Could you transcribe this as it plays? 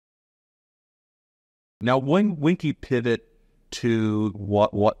Now, when can you pivot to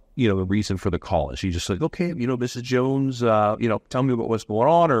what the reason for the call is? You just like, okay, Mrs. Jones, tell me about what's going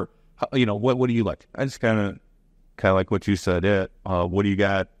on, or what do you like? I just kind of like what you said. What do you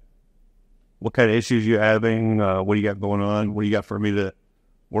got? What kind of issues you having? What do you got going on? What do you got for me to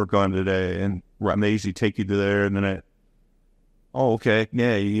work on today? And they usually take you to there, and then okay,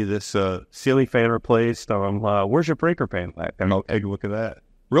 yeah, you need this ceiling fan replaced. Where's your breaker pan? And I'll take a look at that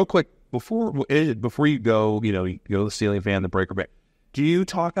real quick before you go. You go to the ceiling fan, the breaker pan. Do you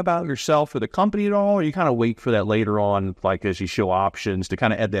talk about yourself or the company at all, or you kind of wait for that later on, like as you show options to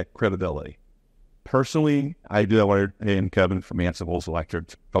kind of add that credibility? Personally, I do that when I'm Kevin from Masterful's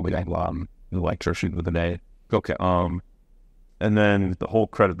Electric, probably electrician of the day. Okay. And then the whole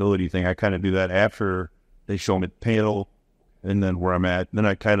credibility thing, I kind of do that after they show me the panel and then where I'm at. Then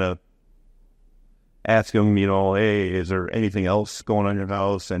I kind of ask them, hey, is there anything else going on in your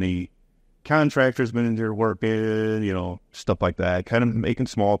house? Any contractors been in there working, stuff like that. Kind of making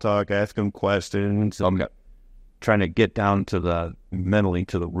small talk, asking questions. I'm trying to get down to mentally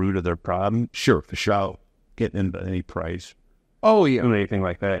to the root of their problem. Sure, for sure. Getting into any price. Oh, yeah. Anything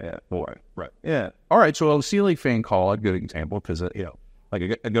like that. Yeah. Boy. Right. Yeah. All right. So a ceiling fan call, a good example, because,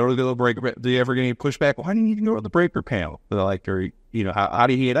 like I go to the breaker. Do you ever get any pushback? Why do you need to go to the breaker panel? Like, or, how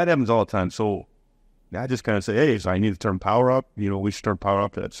do you, that happens all the time. So I just kind of say, hey, so I need to turn power up. We should turn power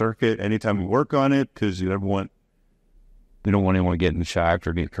up to that circuit anytime we work on it, because we don't want anyone getting shocked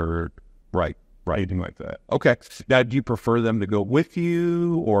or get hurt. Right. Anything like that. Okay. Now, do you prefer them to go with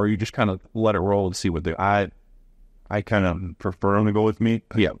you, or you just kind of let it roll and see what they... I kind of prefer them to go with me.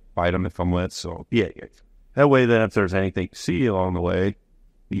 Yeah. Fight them if I'm with. So, yeah. That way, then, if there's anything to see along the way,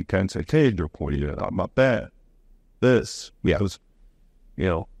 you kind of say, hey, they're pointing about that. This. Yeah. Because,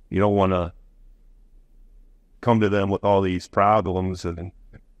 you don't want to come to them with all these problems and,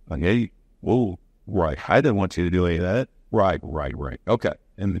 like, hey, whoa, right. I didn't want you to do any of that. Right. Okay.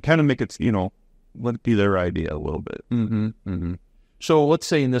 And kind of make it, let it be their idea a little bit. Mm-hmm. So let's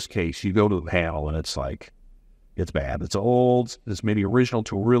say in this case, you go to the panel and it's like, it's bad. It's old. It's maybe original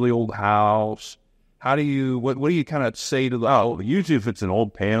to a really old house. How do you, what do you kind of say to the, usually if it's an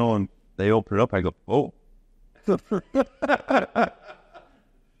old panel and they open it up, I go, oh.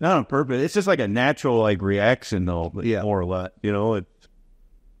 Not on purpose. It's just like a natural reaction though. But yeah. More or less, I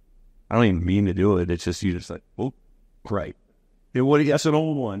don't even mean to do it. It's just, you just like, oh, right. Yeah, that's an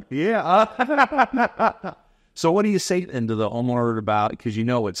old one. Yeah. So what do you say into the homeowner about, because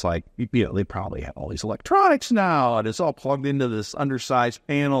it's like, they probably have all these electronics now, and it's all plugged into this undersized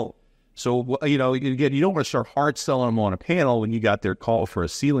panel. So, again, you don't want to start hard selling them on a panel when you got their call for a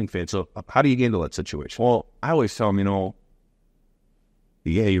ceiling fan. So how do you handle that situation? Well, I always tell them,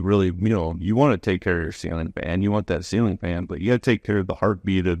 yeah, you really, you want to take care of your ceiling fan. You want that ceiling fan, but you got to take care of the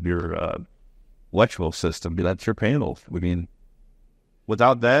heartbeat of your electrical system. That's your panel. I mean,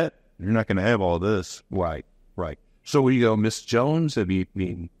 without that, you're not going to have all this. Right. So you go, Miss Jones, have you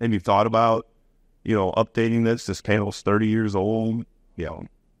thought about, updating this? This panel's 30 years old. You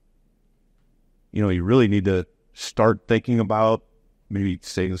really need to start thinking about maybe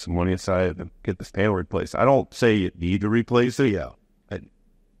saving some money aside and get this panel replaced. I don't say you need to replace it. Yeah.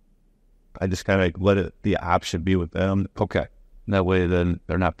 I just kind of let the option be with them. Okay. That way, then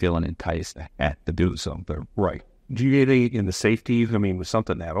they're not feeling enticed to do something. Right. Do you get any in the safety? I mean, with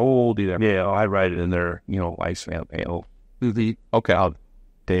something that old? Yeah, I write it in there, lifespan panel. Okay, I'll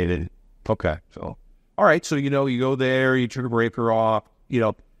date it. Okay. So, all right. So, you go there, you turn the breaker off.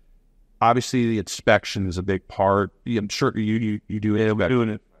 Obviously the inspection is a big part. I'm sure you do it. Yeah,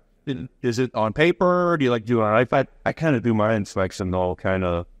 doing it. Is it on paper? Or do you like do it on iPad? I kind of do my inspection, though, kind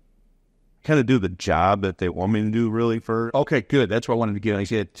of do the job that they want me to do really first. Okay, good. That's what I wanted to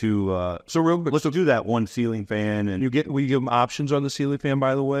get to. So real quick, let's do that one ceiling fan, and will you give them options on the ceiling fan,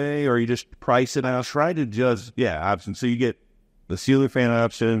 by the way, or you just price it? I'll try to just options. So you get the ceiling fan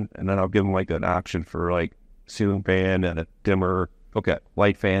option, and then I'll give them an option for ceiling fan and a dimmer. Okay,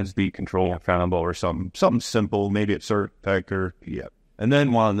 light fan, speed control, combo, or something simple. Maybe it's circuit protector. Yeah, and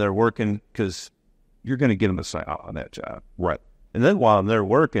then while they're working, because you're going to get them to sign off on that job, right? And then while they're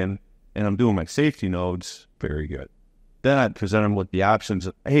working, and I'm doing my safety notes, very good. Then I present them with the options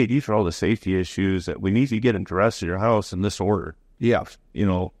of, hey, these are all the safety issues that we need to get addressed in your house in this order. Yeah.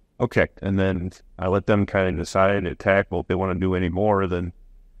 Okay. And then I let them kind of decide and tackle if they want to do any more than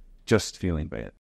just feeling bad.